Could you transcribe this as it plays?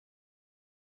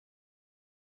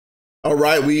All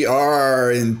right, we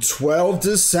are in 12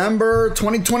 December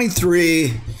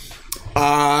 2023.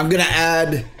 I'm going to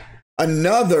add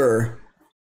another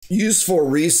useful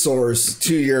resource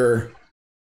to your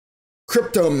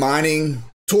crypto mining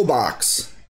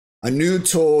toolbox. A new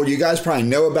tool. You guys probably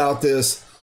know about this,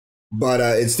 but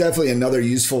it's definitely another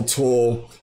useful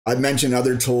tool. I've mentioned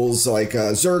other tools like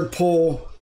Zerg Pool,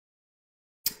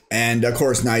 and of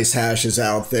course, NiceHash is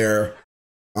out there.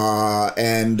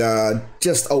 And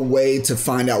just a way to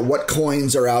find out what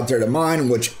coins are out there to mine,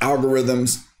 which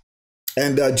algorithms,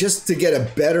 and just to get a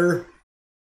better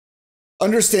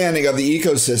understanding of the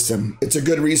ecosystem. It's a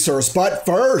good resource. But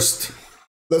first,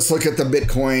 let's look at the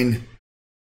Bitcoin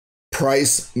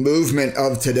price movement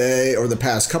of today or the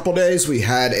past couple days. We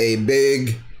had a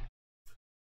big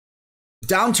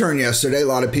downturn yesterday. A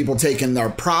lot of people taking their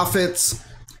profits.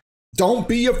 Don't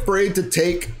be afraid to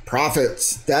take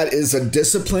profits. That is a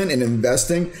discipline in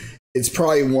investing. It's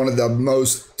probably one of the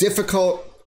most difficult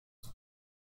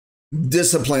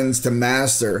disciplines to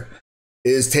master,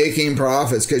 is taking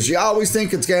profits, because you always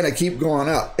think it's going to keep going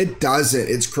up. It doesn't.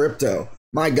 It's crypto.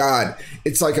 My God,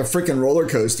 it's like a freaking roller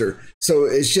coaster. So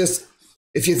it's just,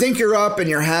 if you think you're up and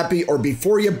you're happy, or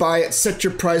before you buy it, set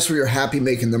your price where you're happy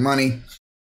making the money.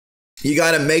 You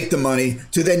got to make the money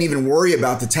to then even worry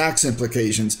about the tax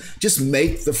implications. Just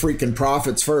make the freaking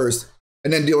profits first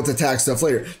and then deal with the tax stuff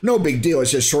later. No big deal.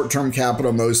 It's just short-term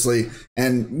capital mostly.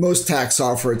 And most tax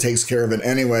software takes care of it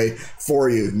anyway for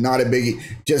you. Not a biggie.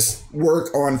 Just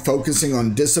work on focusing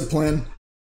on discipline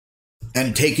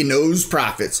and taking those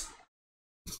profits.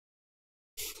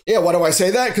 Yeah, why do I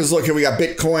say that? Because look here, we got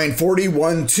Bitcoin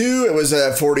 41.2. It was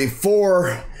at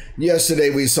 44. Yesterday,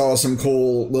 we saw some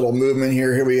cool little movement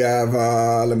here. Here we have,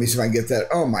 let me see if I can get that.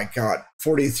 Oh my God,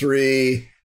 43.7.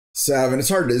 It's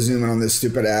hard to zoom in on this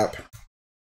stupid app.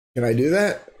 Can I do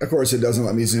that? Of course, it doesn't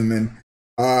let me zoom in.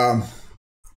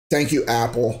 Thank you,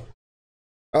 Apple.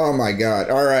 Oh my God.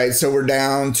 All right, so we're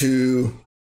down to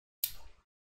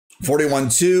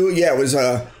 41.2. Yeah,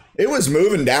 it was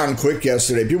moving down quick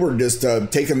yesterday. People were just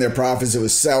taking their profits. It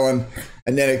was selling.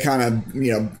 And then it kind of,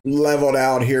 leveled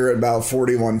out here at about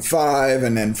 41.5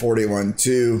 and then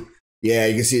 41.2. Yeah,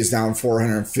 you can see it's down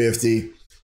 450.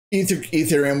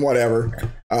 Ethereum,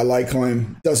 whatever.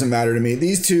 Litecoin, doesn't matter to me.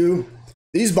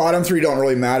 These bottom three don't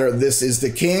really matter. This is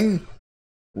the king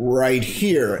right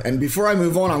here. And before I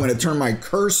move on, I'm going to turn my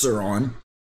cursor on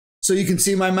so you can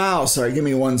see my mouse. All right, give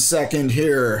me 1 second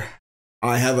here.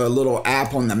 I have a little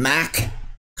app on the Mac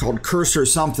called Cursor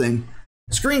something.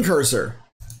 Screen cursor.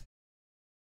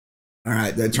 All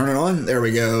right, did I turn it on? There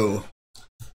we go.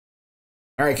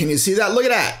 All right, can you see that? Look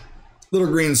at that little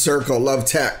green circle. Love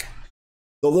tech.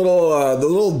 The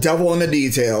little devil in the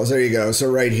details. There you go.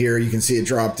 So right here, you can see it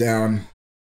drop down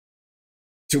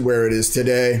to where it is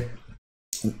today.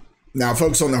 Now,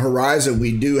 folks, on the horizon,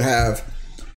 we do have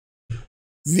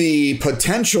the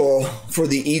potential for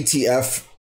the ETF,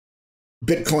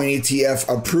 Bitcoin ETF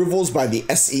approvals by the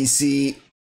SEC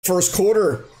first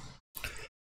quarter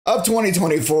of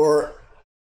 2024.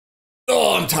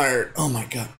 Oh, I'm tired. Oh my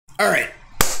God. All right.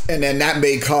 And then that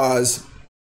may cause,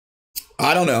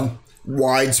 I don't know,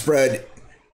 widespread,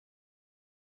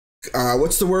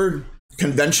 what's the word?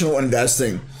 Conventional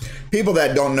investing. People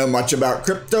that don't know much about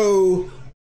crypto,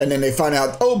 and then they find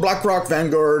out, oh, BlackRock,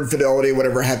 Vanguard, Fidelity,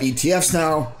 whatever, have ETFs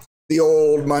now. The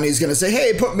old money's going to say,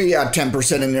 hey, put me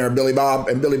 10% in there, Billy Bob.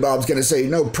 And Billy Bob's going to say,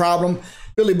 no problem.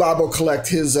 Billy Bob will collect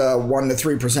his 1 to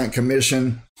 3%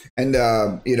 commission. And,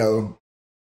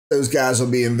 those guys will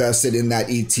be invested in that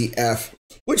ETF,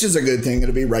 which is a good thing.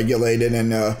 It'll be regulated,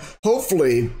 and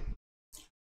hopefully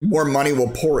more money will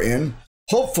pour in.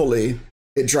 Hopefully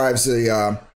it drives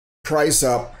the price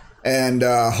up, and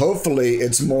hopefully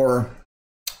it's more,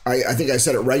 I think I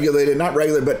said it, regulated, not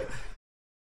regulated, but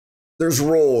there's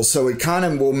rules. So it kind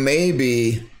of will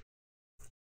maybe,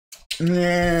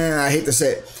 I hate to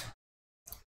say it,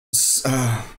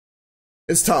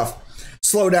 it's tough.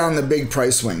 Slow down the big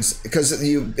price swings, because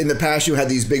in the past you had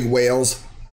these big whales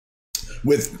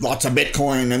with lots of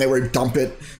Bitcoin, and they would dump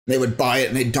it, they would buy it,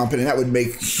 and they'd dump it, and that would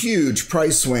make huge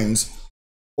price swings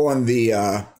on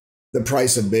the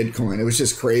price of Bitcoin. It was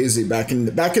just crazy back in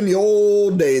the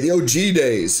old day, the OG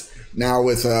days. Now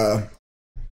with the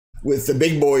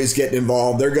big boys getting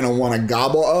involved, they're going to want to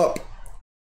gobble up.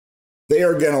 They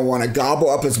are going to want to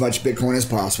gobble up as much Bitcoin as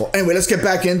possible. Anyway, let's get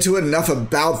back into it. Enough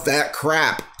about that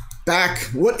crap.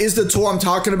 What is the tool I'm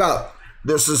talking about?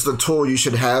 This is the tool you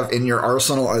should have in your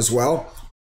arsenal as well.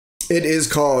 It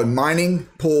is called Mining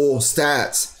Pool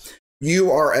Stats.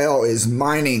 URL is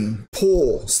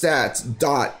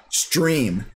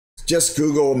miningpoolstats.stream. Just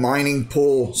Google mining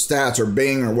pool stats or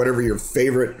Bing or whatever your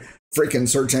favorite freaking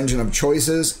search engine of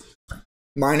choices,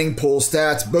 mining pool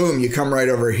stats, boom, you come right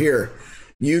over here.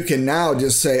 You can now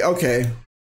just say, okay,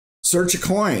 search a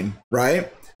coin,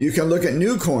 right? You can look at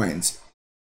new coins.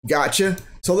 Gotcha.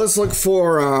 So let's look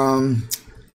for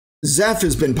Zeph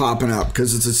has been popping up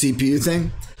because it's a CPU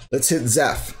thing. Let's hit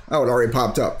Zeph. Oh, it already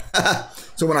popped up.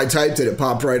 So when I typed it, it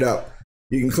popped right up.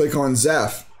 You can click on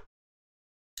Zeph.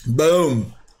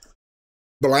 Boom.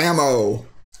 Blammo.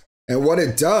 And what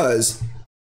it does,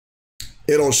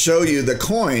 it'll show you the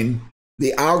coin,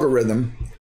 the algorithm,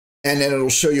 and then it'll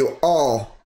show you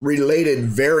all related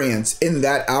variants in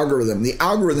that algorithm. The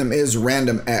algorithm is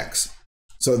random X.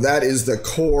 So that is the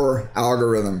core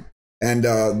algorithm. And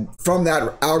from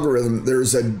that algorithm,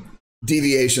 there's a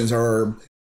deviations or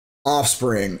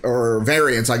offspring or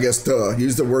variants, I guess,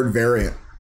 use the word variant.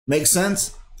 Make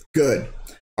sense? Good.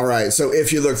 All right. So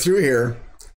if you look through here,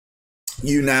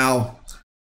 you now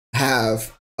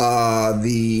have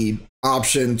the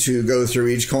option to go through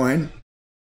each coin.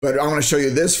 But I want to show you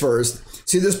this first.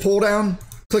 See this pull down?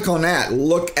 Click on that.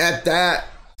 Look at that.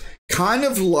 Kind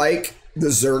of like the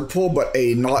Zerg pull, but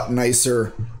a not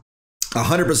nicer,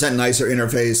 100% nicer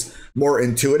interface, more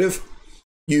intuitive.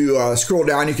 You scroll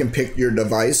down, you can pick your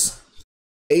device.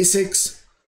 ASICs,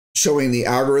 showing the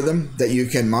algorithm that you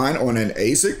can mine on an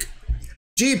ASIC.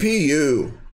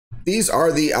 GPU, these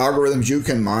are the algorithms you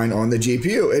can mine on the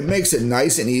GPU. It makes it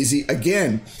nice and easy.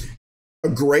 Again, a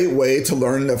great way to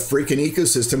learn the freaking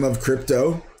ecosystem of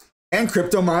crypto and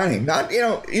crypto mining. Not,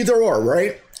 either or,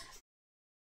 right?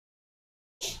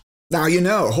 Now you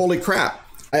know, holy crap,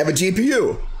 I have a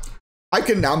GPU. I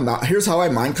can now, here's how I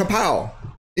mine Kapow.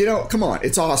 Come on,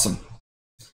 it's awesome.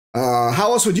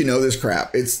 How else would you know this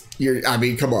crap?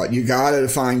 Come on, you gotta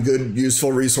find good,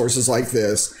 useful resources like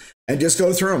this and just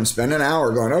go through them. Spend an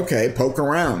hour going, okay, poke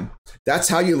around. That's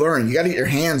how you learn. You gotta get your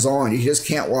hands on. You just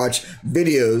can't watch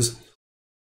videos.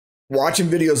 Watching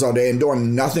videos all day and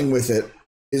doing nothing with it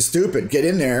is stupid. Get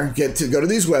in there, go to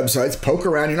these websites, poke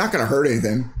around. You're not gonna hurt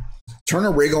anything. Turn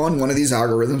a rig on one of these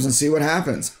algorithms and see what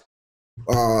happens.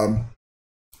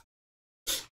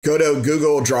 Go to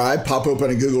Google Drive, pop open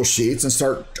a Google Sheets and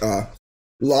start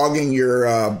logging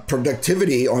your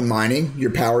productivity on mining,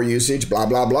 your power usage, blah,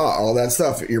 blah, blah, all that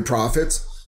stuff, your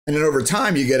profits. And then over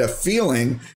time, you get a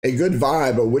feeling, a good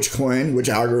vibe of which coin, which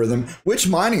algorithm, which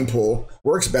mining pool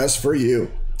works best for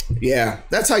you. Yeah,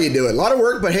 that's how you do it. A lot of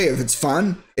work, but hey, if it's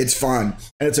fun, it's fun.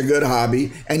 And it's a good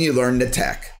hobby, and you learn the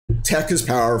tech. Tech is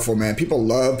powerful, man. People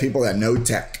love people that know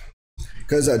tech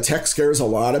because tech scares a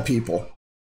lot of people.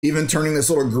 Even turning this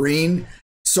little green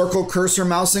circle cursor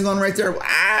mousing on right there,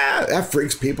 that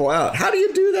freaks people out. How do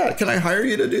you do that? Can I hire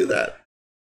you to do that?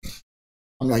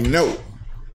 I'm like, no.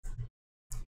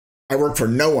 I work for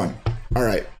no one. All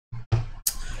right.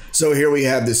 So here we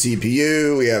have the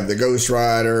CPU, we have the Ghost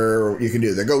Rider, you can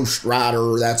do the Ghost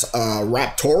Rider, that's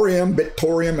Raptorium,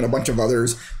 Bitorium, and a bunch of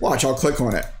others. Watch, I'll click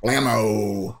on it.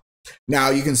 Blammo. Now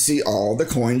you can see all the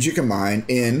coins you can mine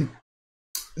in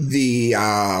the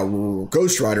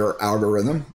Ghost Rider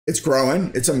algorithm. It's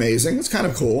growing, it's amazing, it's kind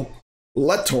of cool.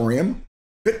 Letorium,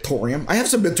 Bitorium. I have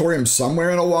some Bitorium somewhere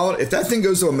in a wallet. If that thing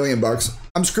goes to $1 million,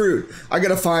 I'm screwed. I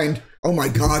gotta find, oh my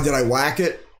God, did I whack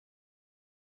it?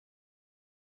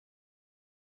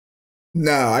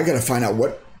 No, I got to find out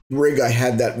what rig I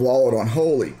had that wallet on.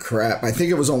 Holy crap. I think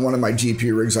it was on one of my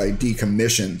GPU rigs I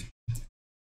decommissioned.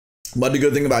 But the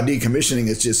good thing about decommissioning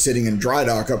is just sitting in dry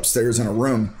dock upstairs in a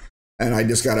room. And I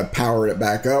just got to power it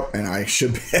back up and I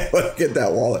should be able to get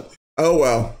that wallet. Oh,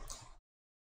 well.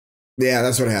 Yeah,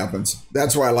 that's what happens.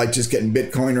 That's why I like just getting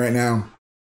Bitcoin right now.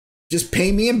 Just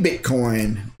pay me in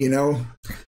Bitcoin,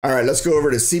 All right, let's go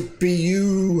over to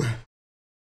CPU.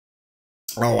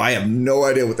 Oh, I have no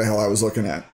idea what the hell I was looking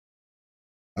at.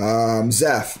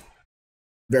 Zeph,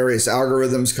 various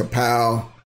algorithms, Kapow.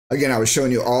 Again, I was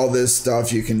showing you all this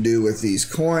stuff you can do with these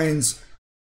coins.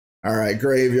 All right,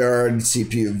 Graveyard,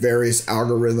 CPU, various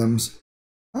algorithms.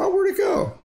 Oh, where'd it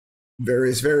go?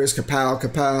 Various,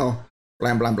 Kapow,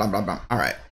 blam, blam, blam, blam, blam. All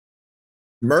right.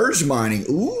 Merge mining.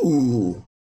 Ooh,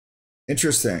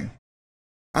 interesting.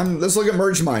 Let's look at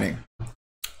merge mining.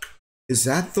 Is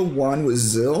that the one with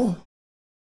Zill?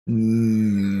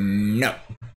 No.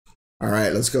 All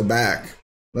right, let's go back.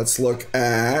 Let's look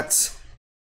at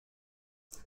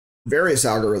various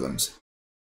algorithms.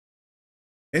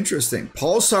 Interesting.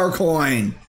 Pulsar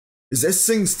coin. Is this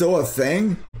thing still a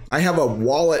thing? I have a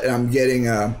wallet and I'm getting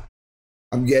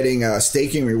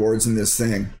staking rewards in this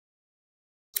thing.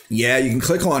 Yeah, you can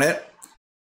click on it.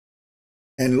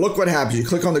 And look what happens. You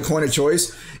click on the coin of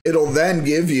choice. It'll then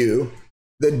give you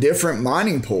the different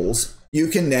mining pools you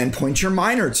can then point your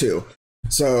miner to.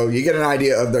 So you get an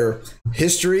idea of their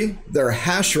history, their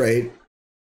hash rate,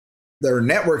 their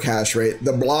network hash rate,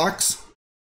 the blocks,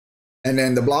 and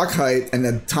then the block height and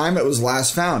the time it was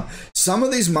last found. Some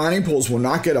of these mining pools will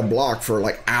not get a block for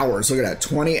like hours. Look at that,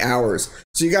 20 hours.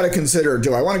 So you got to consider,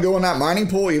 do I want to go in that mining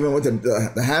pool even with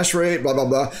the hash rate, blah, blah,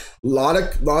 blah. Lot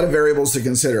of variables to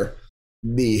consider.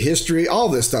 The history, all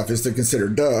this stuff is to consider,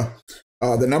 duh.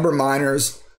 The number of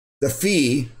miners, the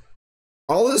fee,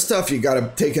 all this stuff you got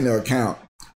to take into account,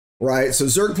 right? So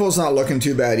Zerg pool's not looking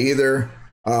too bad either.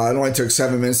 It only took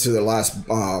 7 minutes to the last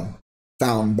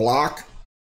found block.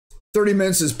 30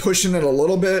 minutes is pushing it a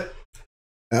little bit.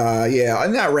 Yeah,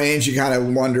 in that range, you kind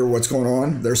of wonder what's going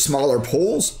on. There's smaller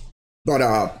pools, but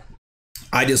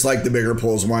I just like the bigger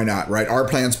pools. Why not, right? Our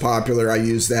plan's popular. I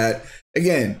use that.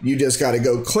 Again, you just got to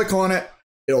go click on it.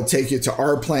 It'll take you to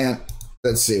our plant.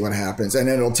 Let's see what happens. And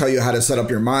then it'll tell you how to set up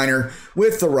your miner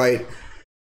with the right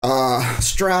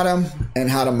stratum and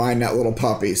how to mine that little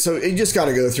puppy. So you just got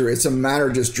to go through. It's a matter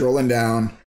of just drilling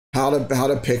down how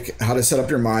to set up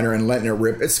your miner and letting it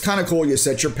rip. It's kind of cool. You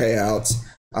set your payouts.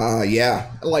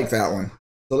 Yeah, I like that one.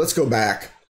 So let's go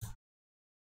back.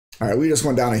 All right, we just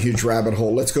went down a huge rabbit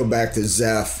hole. Let's go back to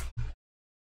Zeph.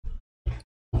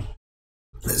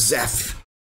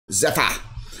 Zephyr.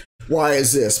 Why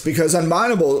is this? Because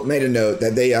Unmineable made a note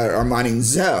that they are mining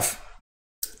Zeph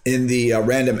in the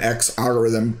random X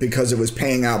algorithm because it was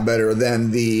paying out better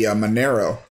than the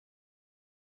Monero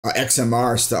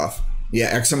XMR stuff.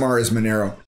 Yeah, XMR is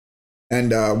Monero.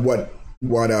 And what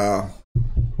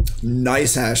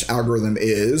nice hash algorithm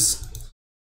is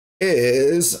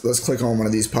let's click on one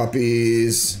of these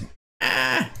puppies.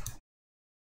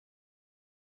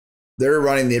 They're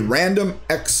running the random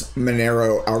X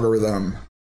Monero algorithm.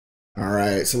 All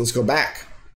right, so let's go back.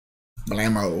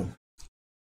 Blammo.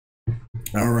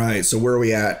 All right, so where are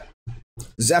we at?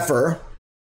 Zephyr.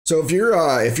 So if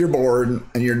you're bored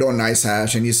and you're doing nice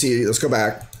hash and you see, let's go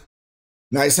back.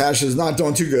 Nice hash is not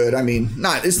doing too good. I mean,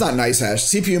 it's not nice hash.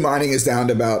 CPU mining is down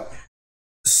to about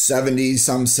 70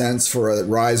 some cents for a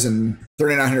Ryzen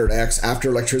 3900X after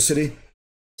electricity.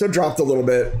 So it dropped a little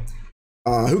bit.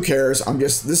 Who cares?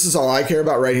 This is all I care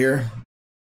about right here.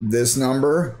 This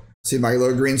number. See my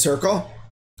little green circle?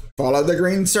 Follow the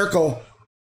green circle.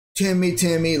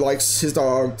 Timmy likes his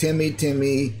dog. Timmy,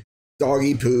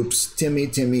 doggy poops.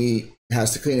 Timmy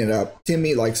has to clean it up.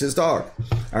 Timmy likes his dog.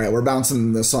 All right, we're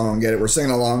bouncing the song. Get it? We're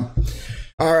singing along.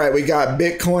 All right, we got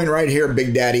Bitcoin right here,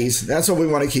 big daddies. That's what we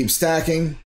want to keep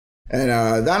stacking. And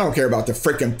I don't care about the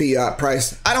freaking fiat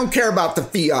price. I don't care about the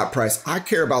fiat price. I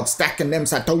care about stacking them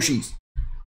Satoshis.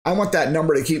 I want that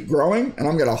number to keep growing, and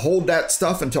I'm going to hold that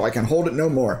stuff until I can hold it no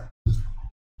more.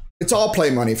 It's all play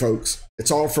money, folks.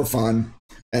 It's all for fun.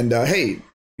 And hey,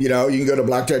 you can go to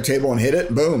blackjack table and hit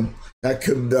it. Boom. That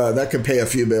could pay a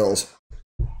few bills.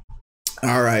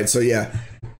 All right. So yeah,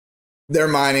 they're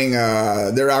mining.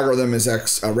 Their algorithm is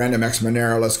random X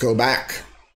Monero. Let's go back.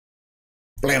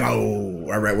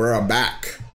 Blammo. All right, we're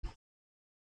back.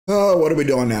 Oh, what are we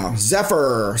doing now?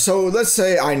 Zephyr. So let's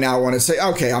say I now want to say,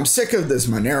 okay, I'm sick of this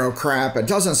Monero crap. It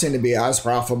doesn't seem to be as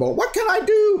profitable. What can I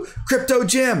do? Crypto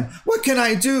Jim, what can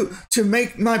I do to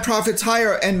make my profits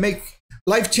higher and make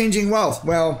life-changing wealth?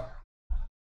 Well,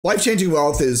 life-changing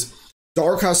wealth is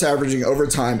dollar cost averaging over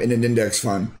time in an index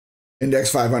fund,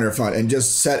 index 500 fund, and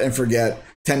just set and forget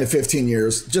 10 to 15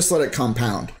 years. Just let it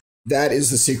compound. That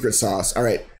is the secret sauce. All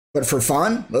right. But for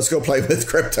fun, let's go play with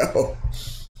crypto.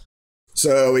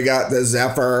 So we got the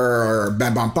Zephyr, or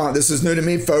bam, bam, bam. This is new to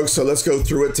me, folks, so let's go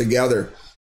through it together.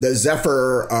 The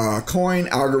Zephyr coin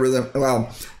algorithm, well,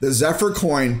 the Zephyr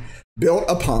coin built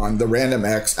upon the random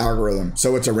X algorithm.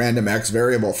 So it's a random X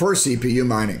variable for CPU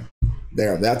mining.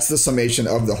 There, that's the summation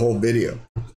of the whole video,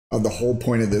 of the whole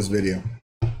point of this video.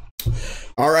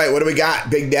 All right, what do we got,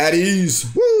 big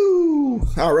daddies? Woo!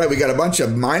 All right, we got a bunch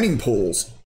of mining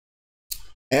pools.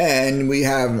 And we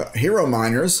have hero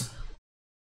miners.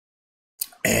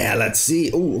 And let's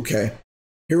see. Oh, okay.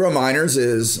 Hero miners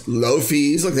is low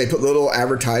fees. Look, they put a little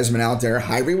advertisement out there.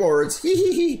 High rewards.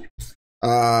 They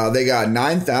got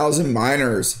 9,000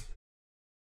 miners.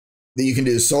 That you can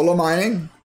do solo mining,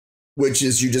 which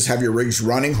is you just have your rigs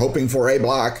running, hoping for a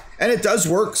block. And it does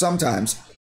work sometimes.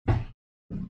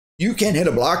 You can hit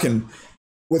a block and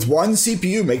with one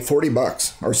CPU make 40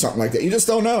 bucks or something like that. You just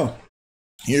don't know.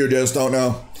 You just don't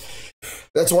know.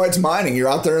 That's why it's mining. You're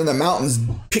out there in the mountains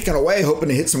picking away, hoping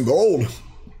to hit some gold.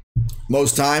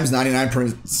 Most times,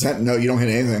 99%, no, you don't hit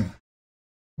anything.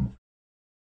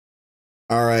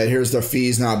 All right, here's the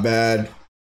fees, not bad.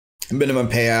 Minimum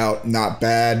payout, not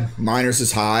bad. Miners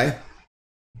is high.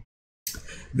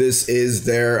 This is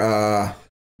their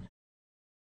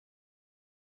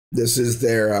This is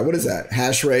their, what is that?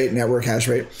 Hash rate, network hash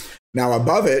rate. Now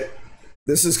above it,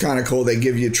 this is kind of cool. They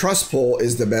give you trust pool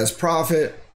is the best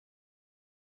profit.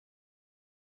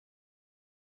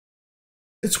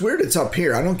 It's weird it's up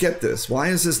here. I don't get this. Why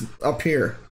is this up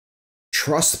here?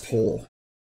 Trust pool.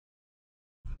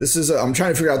 This is, I'm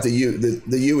trying to figure out the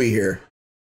UE here.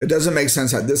 It doesn't make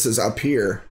sense that this is up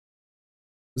here.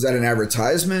 Is that an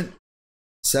advertisement?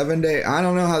 7 day? I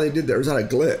don't know how they did that. Or is that a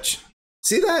glitch?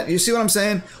 See that? You see what I'm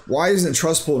saying? Why isn't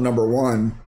trust pool number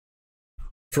 1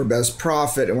 for best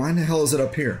profit? And why in the hell is it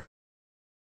up here?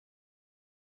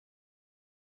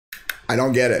 I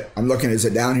don't get it. I'm looking. Is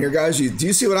it down here, guys? Do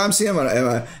you see what I'm seeing?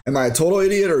 Am I a total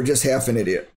idiot or just half an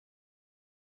idiot?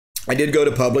 I did go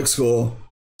to public school,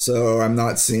 so I'm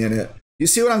not seeing it. You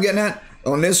see what I'm getting at?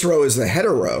 On this row is the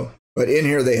header row, but in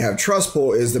here they have trust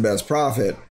pool is the best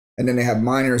profit, and then they have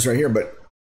miners right here, but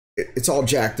it's all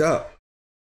jacked up.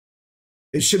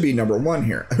 It should be number 1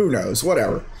 here. Who knows?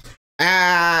 Whatever.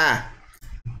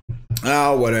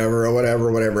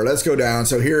 Whatever. Let's go down.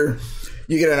 So here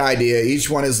you get an idea. Each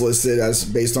one is listed as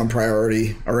based on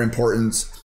priority or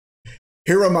importance.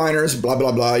 Hero miners, blah,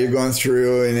 blah, blah. You're going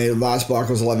through, and the last block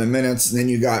was 11 minutes. And then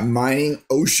you got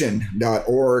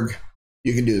miningocean.org.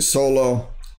 You can do solo.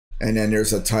 And then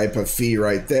there's a type of fee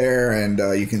right there. And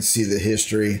you can see the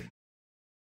history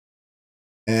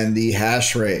and the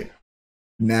hash rate.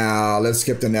 Now, let's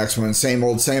skip the next one. Same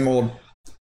old, same old.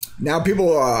 Now,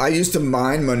 people, I used to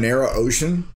mine Monero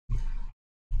Ocean.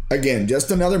 Again,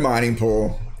 just another mining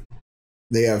pool.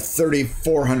 They have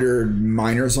 3,400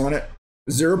 miners on it.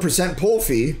 0% pool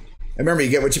fee. And remember, you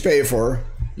get what you pay for.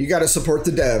 You got to support the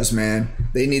devs, man.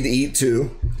 They need to eat too.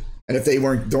 And if they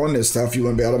weren't doing this stuff, you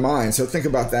wouldn't be able to mine. So think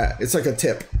about that. It's like a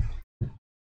tip.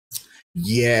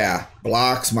 Yeah,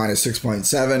 blocks minus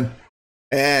 6.7.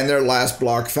 And their last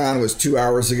block found was 2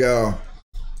 hours ago.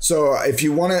 So if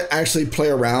you want to actually play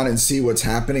around and see what's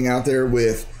happening out there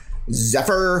with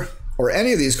Zephyr or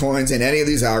any of these coins and any of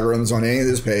these algorithms on any of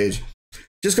this page,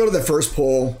 just go to the first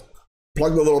poll,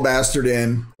 plug the little bastard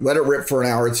in, let it rip for an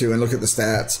hour or two and look at the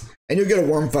stats. And you'll get a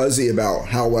warm fuzzy about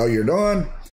how well you're doing,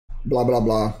 blah, blah,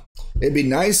 blah. It'd be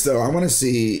nice though. I want to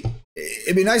see,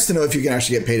 it'd be nice to know if you can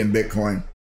actually get paid in Bitcoin.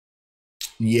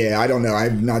 Yeah, I don't know.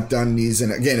 I've not done these.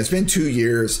 And again, it's been 2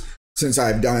 years since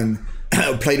I've done,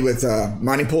 played with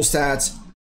mining pool stats,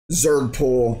 Zerg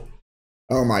pool.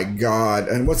 Oh my God.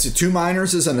 And what's it? 2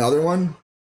 miners is another one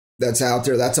that's out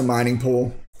there. That's a mining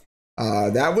pool.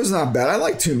 That was not bad. I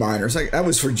like 2 miners. That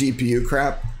was for GPU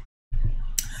crap,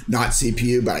 not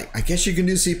CPU, but I guess you can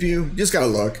do CPU. Just got to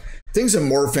look. Things are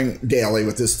morphing daily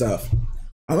with this stuff.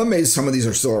 I'm amazed some of these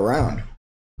are still around.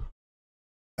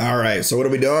 All right. So what are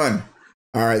we doing?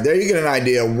 All right, there you get an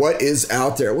idea what is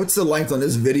out there. What's the length on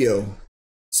this video?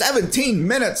 17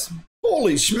 minutes.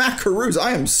 Holy schmackaroos.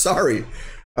 I am sorry.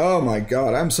 Oh my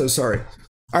God, I'm so sorry.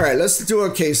 All right, let's do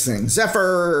a case thing.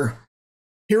 Zephyr,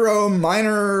 hero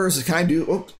miners. Can I do,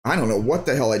 oh, I don't know what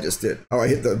the hell I just did. Oh, I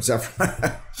hit the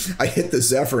Zephyr. I hit the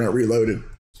Zephyr and it reloaded.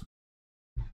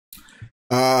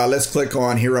 Let's click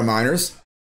on hero miners.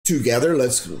 Together,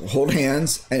 let's hold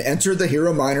hands and enter the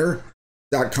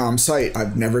HeroMiner.com site.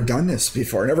 I've never done this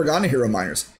before. Never gone to Hero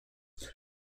Miners.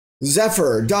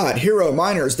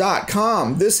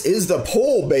 Zephyr.herominers.com. This is the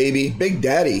poll, baby. Big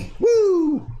Daddy.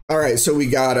 Woo! All right, so we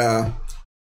got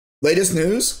latest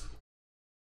news.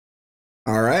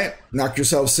 All right, knock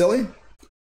yourself silly.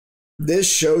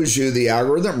 This shows you the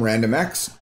algorithm,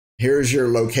 RandomX. Here's your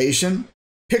location.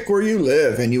 Pick where you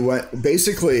live, and you went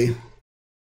basically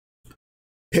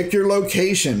pick your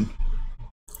location,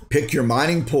 pick your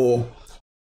mining pool,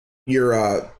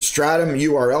 your stratum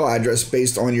URL address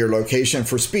based on your location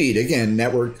for speed. Again,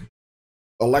 network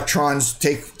electrons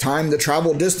take time to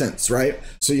travel distance, right?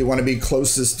 So you want to be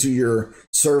closest to your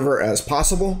server as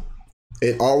possible.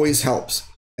 It always helps.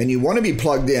 And you want to be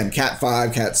plugged in, Cat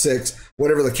 5, Cat 6,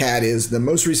 whatever the cat is, the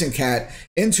most recent cat,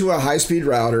 into a high-speed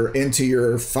router, into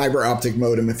your fiber optic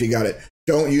modem if you got it.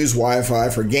 Don't use Wi-Fi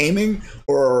for gaming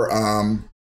or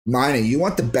mining. You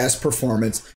want the best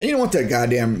performance, and you don't want that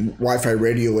goddamn Wi-Fi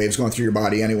radio waves going through your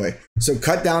body anyway. So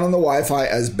cut down on the Wi-Fi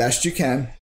as best you can.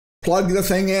 Plug the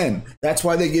thing in. That's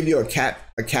why they give you a cat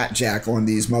jack on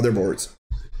these motherboards.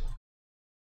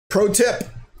 Pro tip.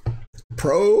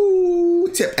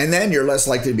 And then you're less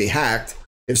likely to be hacked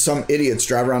if some idiots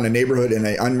drive around the neighborhood in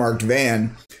an unmarked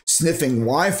van sniffing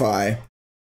Wi-Fi,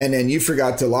 and then you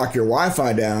forgot to lock your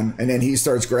Wi-Fi down, and then he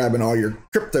starts grabbing all your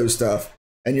crypto stuff.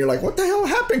 And you're like, what the hell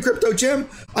happened, Crypto Jim?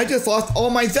 I just lost all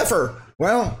my Zephyr.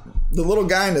 Well, the little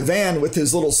guy in the van with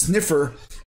his little sniffer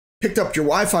picked up your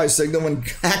Wi-Fi signal and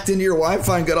hacked into your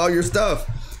Wi-Fi and got all your stuff.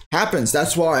 Happens.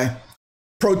 That's why.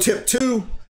 Pro tip 2,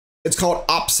 It's called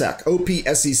OPSEC,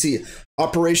 OPSEC,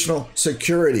 Operational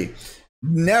Security.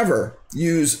 Never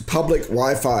use public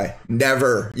Wi-Fi.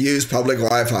 Never use public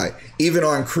Wi-Fi. Even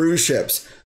on cruise ships,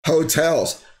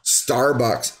 hotels,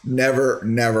 Starbucks. Never,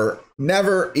 never,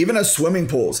 never. Even at swimming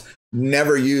pools,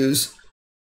 never use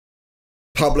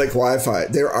public Wi-Fi.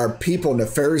 There are people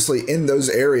nefariously in those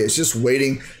areas just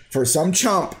waiting for some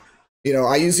chump. You know,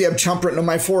 I usually have chump written on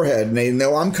my forehead, and they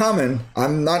know I'm coming.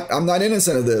 I'm not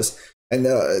innocent of this. And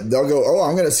they'll go, oh,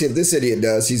 I'm going to see if this idiot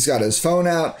does. He's got his phone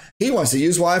out. He wants to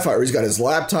use Wi-Fi, or he's got his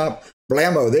laptop.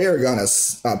 Blammo, they are going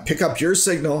to pick up your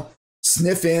signal,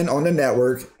 sniff in on the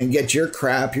network, and get your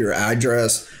crap, your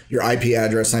address, your IP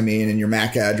address, and your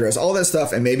MAC address, all that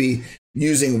stuff. And maybe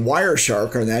using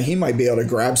Wireshark or that, he might be able to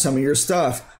grab some of your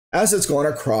stuff as it's going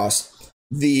across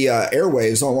the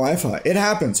airwaves on Wi-Fi. It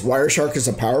happens. Wireshark is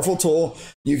a powerful tool.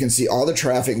 You can see all the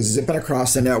traffic zipping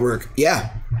across the network.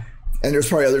 Yeah. And there's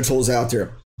probably other tools out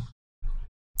there.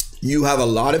 You have a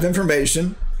lot of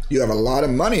information. You have a lot of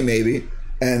money, maybe.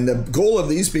 And the goal of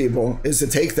these people is to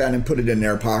take that and put it in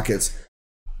their pockets.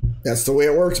 That's the way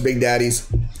it works, big daddies.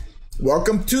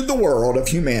 Welcome to the world of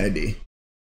humanity.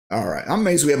 All right. I'm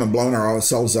amazed we haven't blown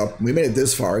ourselves up. We made it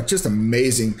this far. It's just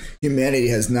amazing. Humanity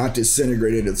has not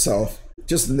disintegrated itself.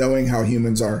 Just knowing how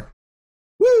humans are.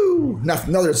 Woo!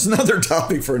 It's another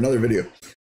topic for another video.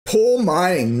 Pool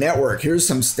mining network. Here's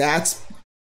some stats.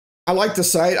 I like the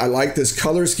site. I like this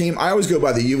color scheme. I always go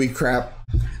by the UE crap.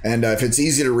 And if it's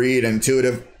easy to read and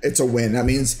intuitive, it's a win. That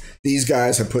means these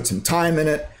guys have put some time in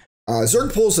it.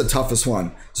 Zerg Pool is the toughest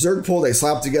one. Zerg Pool, they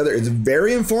slap together. It's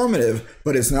very informative,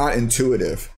 but it's not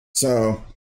intuitive. So,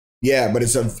 yeah, but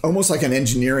it's almost like an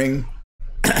engineering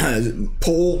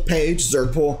pool page,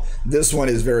 Zerg Pool. This one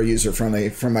is very user-friendly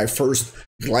from my first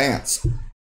glance.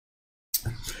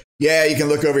 Yeah, you can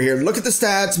look over here. Look at the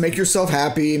stats. Make yourself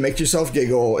happy. Make yourself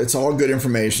giggle. It's all good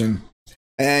information.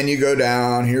 And you go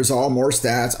down. Here's all more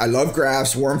stats. I love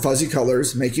graphs. Warm, fuzzy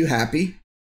colors make you happy.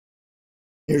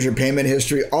 Here's your payment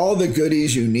history. All the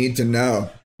goodies you need to know.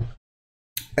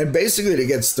 And basically, to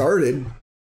get started,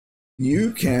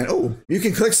 you can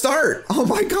click start. Oh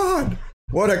my God.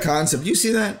 What a concept. You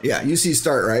see that? Yeah, you see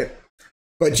start, right?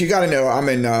 But you got to know, I'm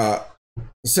in...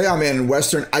 say I'm in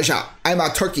Western Asia. I'm a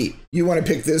Turkey. You want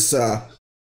to pick this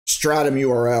Stratum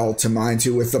URL to mine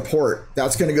to with the port.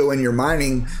 That's going to go in your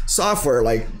mining software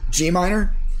like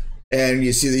Gminer. And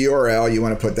you see the URL. You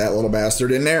want to put that little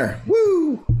bastard in there.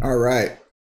 Woo! All right.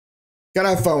 Got to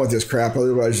have fun with this crap.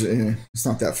 Otherwise, it's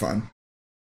not that fun.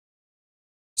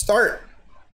 Start.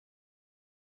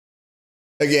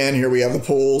 Again, here we have the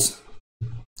pools.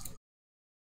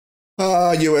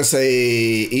 USA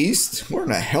East. Where in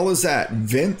the hell is that?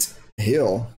 Vint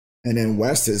Hill. And then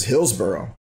west is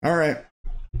Hillsboro. All right.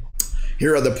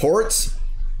 Here are the ports.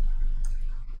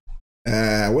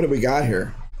 What do we got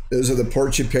here? Those are the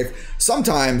ports you pick.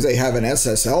 Sometimes they have an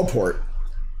SSL port.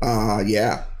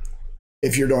 Yeah.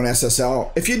 If you're doing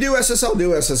SSL. If you do SSL,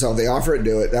 do SSL. They offer it,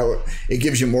 do it. It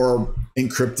gives you more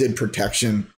encrypted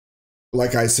protection.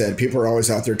 Like I said, people are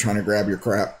always out there trying to grab your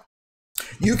crap.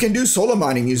 You can do solo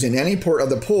mining using any port of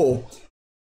the pool.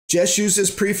 Just use this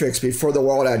prefix before the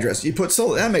wallet address. You put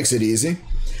solo, that makes it easy.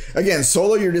 Again,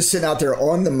 solo, you're just sitting out there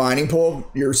on the mining pool.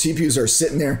 Your CPUs are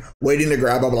sitting there waiting to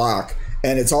grab a block.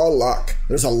 And it's all luck.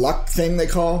 There's a luck thing they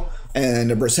call,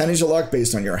 and a percentage of luck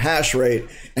based on your hash rate.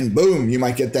 And boom, you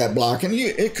might get that block. And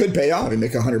it could pay off and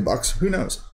make $100. Who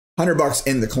knows? $100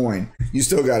 in the coin. You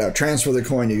still got to transfer the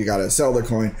coin. You got to sell the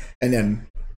coin. And then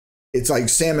it's like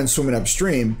salmon swimming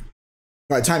upstream.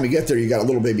 By the time you get there, you got a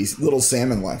little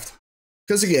salmon left.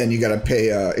 Because again, you got to pay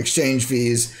exchange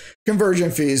fees,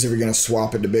 conversion fees if you're going to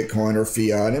swap it to Bitcoin or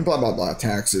fiat, and blah, blah, blah,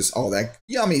 taxes, all that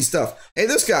yummy stuff. Hey,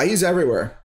 this guy, he's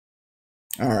everywhere.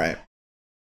 All right.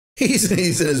 He's in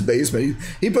his basement.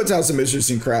 He puts out some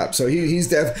interesting crap. So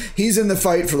he's in the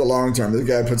fight for the long term. The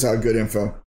guy puts out good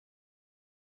info.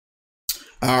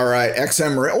 All right,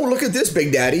 XM Rig. Oh, look at this,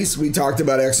 big daddies. We talked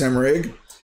about XM Rig.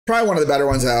 Probably one of the better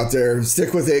ones out there.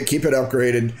 Stick with it. Keep it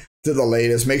upgraded to the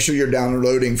latest. Make sure you're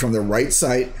downloading from the right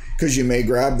site, because you may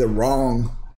grab the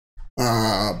wrong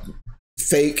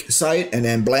fake site. And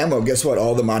then blammo, guess what?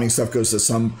 All the mining stuff goes to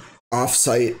some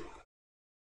off-site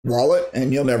wallet,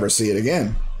 and you'll never see it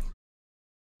again.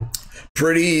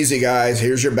 Pretty easy, guys.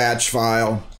 Here's your batch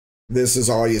file. This is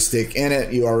all you stick in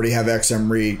it. You already have XM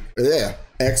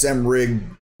Rig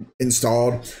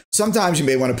installed. Sometimes you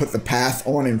may want to put the path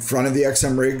on in front of the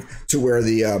XM Rig to where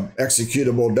the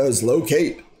executable does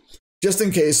locate, just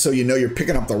in case, so you know you're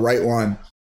picking up the right one.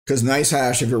 Because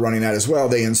NiceHash, if you're running that as well,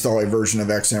 they install a version of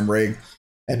XM Rig,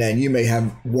 and then you may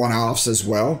have one-offs as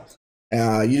well.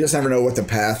 You just never know what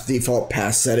the default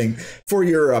path setting for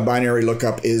your binary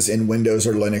lookup is in Windows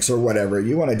or Linux or whatever.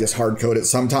 You want to just hard code it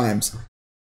sometimes.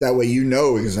 That way you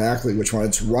know exactly which one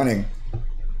it's running.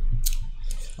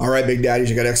 All right, big daddies,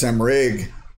 you got XM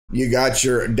rig. You got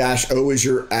your -O is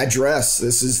your address.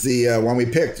 This is the one we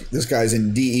picked. This guy's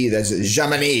in DE. That's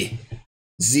Germany.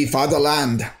 The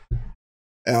Fatherland.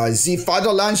 The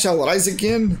Fatherland shall rise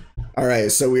again. All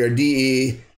right, so we are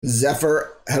DE.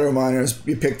 Zephyr header miners.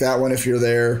 You pick that one if you're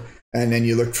there. And then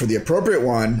you look for the appropriate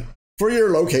one for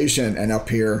your location. And up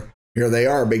here, here they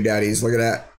are, big daddies. Look at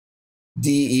that.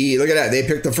 DE. Look at that. They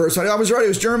picked the first one. I was right. It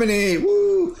was Germany.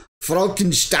 Woo.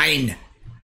 Falkenstein.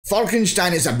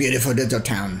 Falkenstein is a beautiful little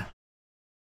town.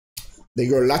 They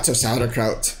grow lots of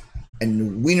sauerkraut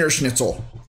and Wiener Schnitzel.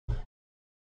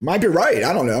 Might be right.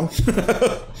 I don't know.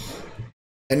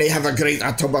 And they have a great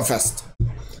Oktoberfest.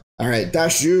 All right.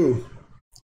 -U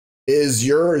is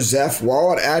your Zeph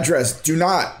wallet address. Do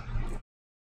not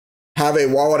have a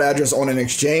wallet address on an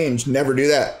exchange. Never do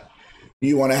that.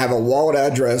 You want to have a wallet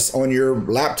address on your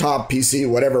laptop, PC,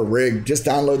 whatever rig. Just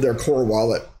download their core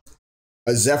wallet.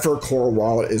 A Zephyr core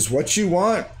wallet is what you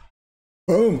want.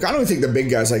 Boom. I don't think the big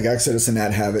guys like Exodus and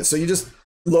that have it. So you just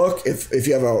look if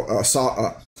you have a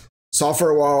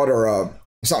software wallet or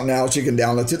something else you can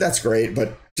download too. That's great.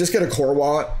 But just get a core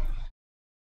wallet.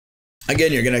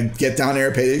 Again, you're going to get down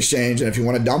there, pay the exchange. And if you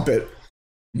want to dump it,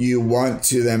 you want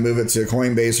to then move it to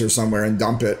Coinbase or somewhere and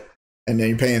dump it. And then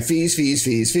you're paying fees.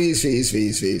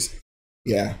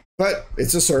 Yeah. But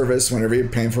it's a service. Whenever you're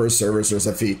paying for a service, there's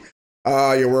a fee.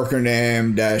 Your worker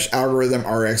name -algorithm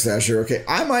RX okay.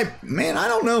 I might, man, I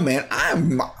don't know, man. I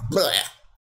don't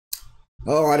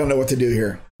know what to do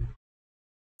here.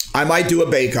 I might do a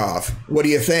bake-off. What do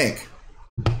you think?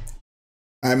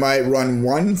 I might run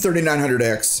one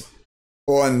 3900X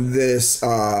on this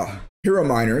Hero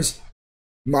Miners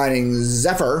mining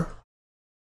Zephyr,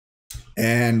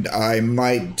 and I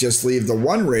might just leave the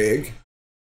one rig,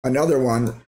 another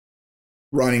one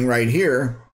running right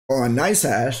here on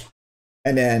NiceHash,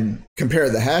 and then compare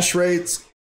the hash rates.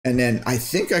 And then I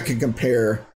think I can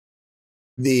compare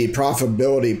the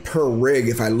profitability per rig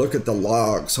if I look at the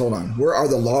logs. Hold on. Where are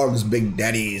the logs, big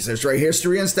daddies? There's right here,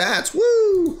 history and stats.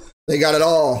 Woo! They got it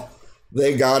all.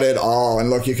 They got it all.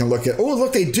 And look, you can look at, oh,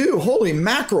 look, they do. Holy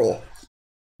mackerel.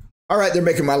 All right, they're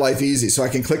making my life easy. So I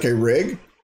can click a rig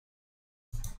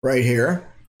right here.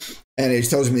 And it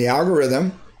tells me the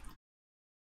algorithm,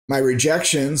 my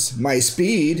rejections, my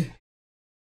speed.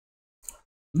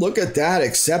 Look at that,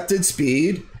 accepted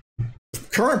speed,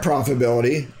 current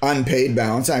profitability, unpaid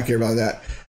balance. I don't care about that.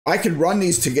 I could run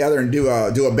these together and do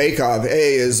a bake-off.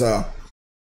 A is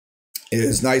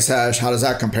NiceHash. How does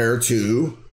that compare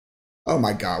to, oh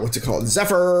my God, what's it called?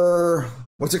 Zephyr.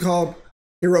 What's it called?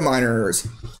 Hero Miners.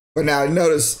 But now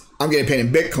notice I'm getting paid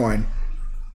in Bitcoin.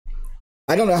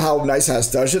 I don't know how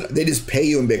NiceHash does it. They just pay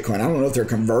you in Bitcoin. I don't know if they're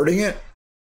converting it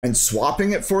and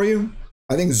swapping it for you.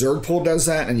 I think Zergpool does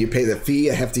that, and you pay the fee,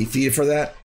 a hefty fee for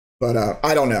that. But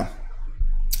I don't know.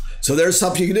 So there's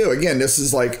something you can do. Again, this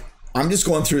is like, I'm just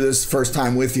going through this first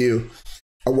time with you.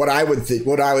 What I would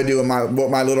do, in what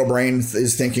my little brain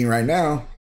is thinking right now.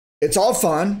 It's all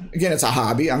fun. Again, it's a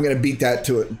hobby. I'm going to beat that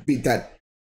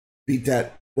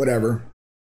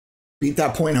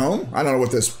point home. I don't know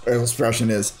what this expression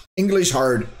is. English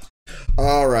hard.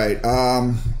 All right.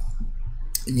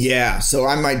 Yeah, so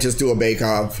I might just do a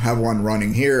bake-off, have one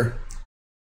running here.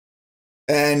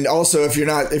 And also, if you're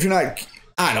not,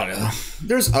 I don't know.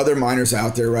 There's other miners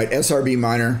out there, right? SRB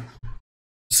miner.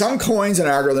 Some coins and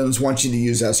algorithms want you to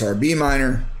use SRB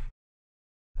miner.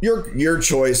 Your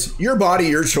choice, your body,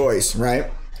 your choice,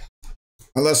 right?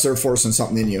 Unless they're forcing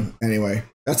something in you. Anyway,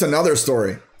 that's another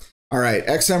story. All right,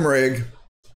 XM rig.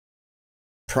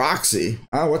 Proxy.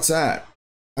 Oh, what's that?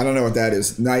 I don't know what that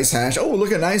is. NiceHash. Oh,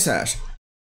 look at NiceHash.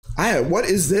 What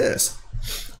is this?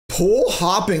 Pool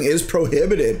hopping is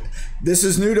prohibited. This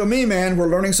is new to me, man. We're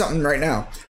learning something right now.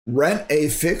 Rent a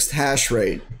fixed hash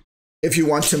rate if you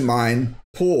want to mine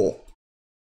pool.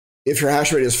 If your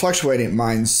hash rate is fluctuating,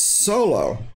 mine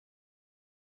solo.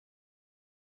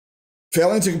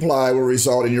 Failing to comply will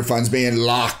result in your funds being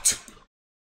locked.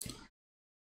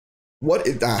 What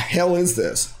the hell is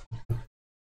this?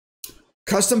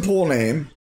 Custom pool name.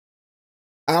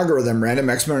 Algorithm, random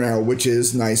exponential, which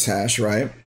is NiceHash,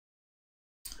 right?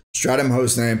 Stratum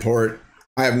hostname port.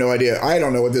 I have no idea. I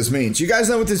don't know what this means. You guys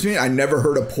know what this means? I never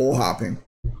heard of pool hopping.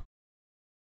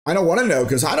 I don't want to know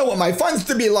because I don't want my funds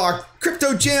to be locked.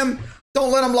 Crypto Jim,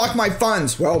 don't let them lock my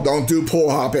funds. Well, don't do pool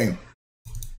hopping.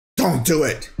 Don't do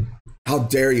it. How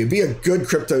dare you? Be a good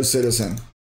crypto citizen.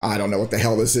 I don't know what the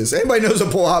hell this is. Anybody knows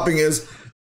what pool hopping is?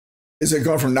 Is it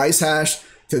going from nice hash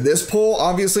to this pull?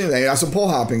 Obviously, that's what pull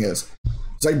hopping is.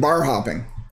 It's like bar hopping.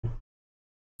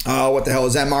 Oh, what the hell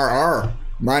is MRR?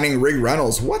 Mining rig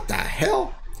rentals. What the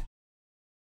hell?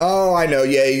 Oh, I know.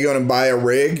 Yeah, you're going to buy a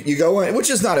rig. You go in,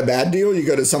 which is not a bad deal. You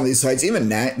go to some of these sites, even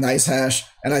nice hash.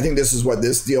 And I think this is what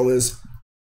this deal is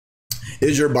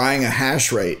you're buying a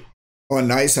hash rate on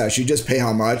nice hash. You just pay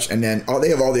how much, and then they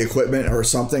have all the equipment or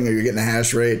something, or you're getting a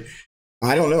hash rate.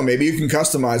 I don't know. Maybe you can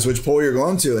customize which pool you're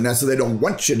going to, and that's what they don't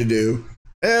want you to do.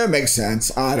 It makes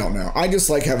sense. I don't know. I just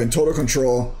like having total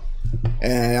control,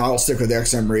 and I'll stick with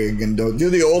XM rig and do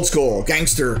the old school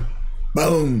gangster.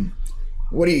 Boom.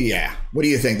 What do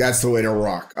you think? That's the way to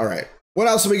rock. All right. What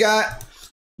else do we got?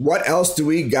 What else do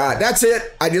we got? That's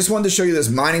it. I just wanted to show you this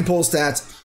mining pool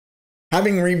stats.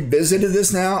 Having revisited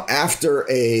this now after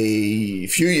a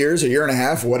few years, a year and a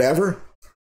half, whatever,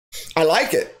 I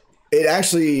like it. It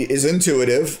actually is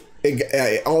intuitive.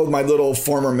 All of my little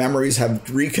former memories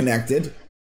have reconnected,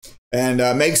 and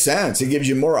makes sense. It gives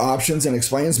you more options and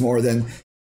explains more than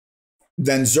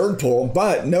Zerg Pool.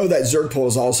 But know that Zerg Pool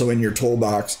is also in your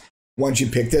toolbox. Once you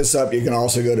pick this up, you can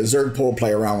also go to Zerg Pool,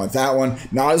 play around with that one.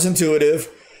 Not as intuitive,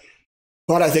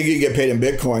 but I think you get paid in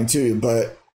Bitcoin too.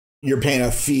 But you're paying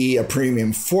a fee, a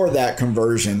premium for that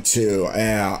conversion too.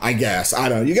 I guess. I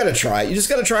don't know. You got to try it. You just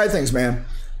got to try things, man.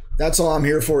 That's all I'm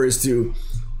here for, is to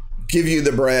give you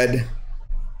the bread,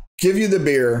 give you the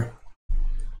beer.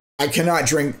 I cannot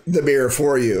drink the beer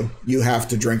for you. You have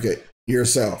to drink it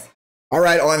yourself. All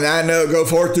right, on that note, go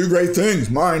forth, do great things.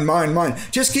 Mine.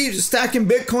 Just keep stacking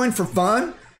Bitcoin for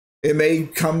fun. It may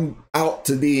come out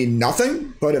to be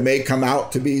nothing, but it may come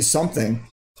out to be something.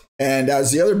 And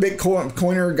as the other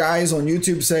Bitcoiner guys on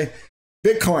YouTube say,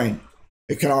 Bitcoin,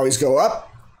 it can always go up,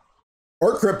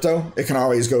 or crypto, it can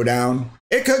always go down.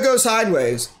 It could go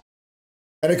sideways,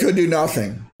 and it could do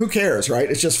nothing. Who cares, right?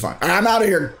 It's just fun. I'm out of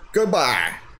here.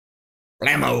 Goodbye.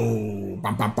 Blammo.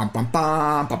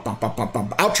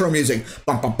 Outro music.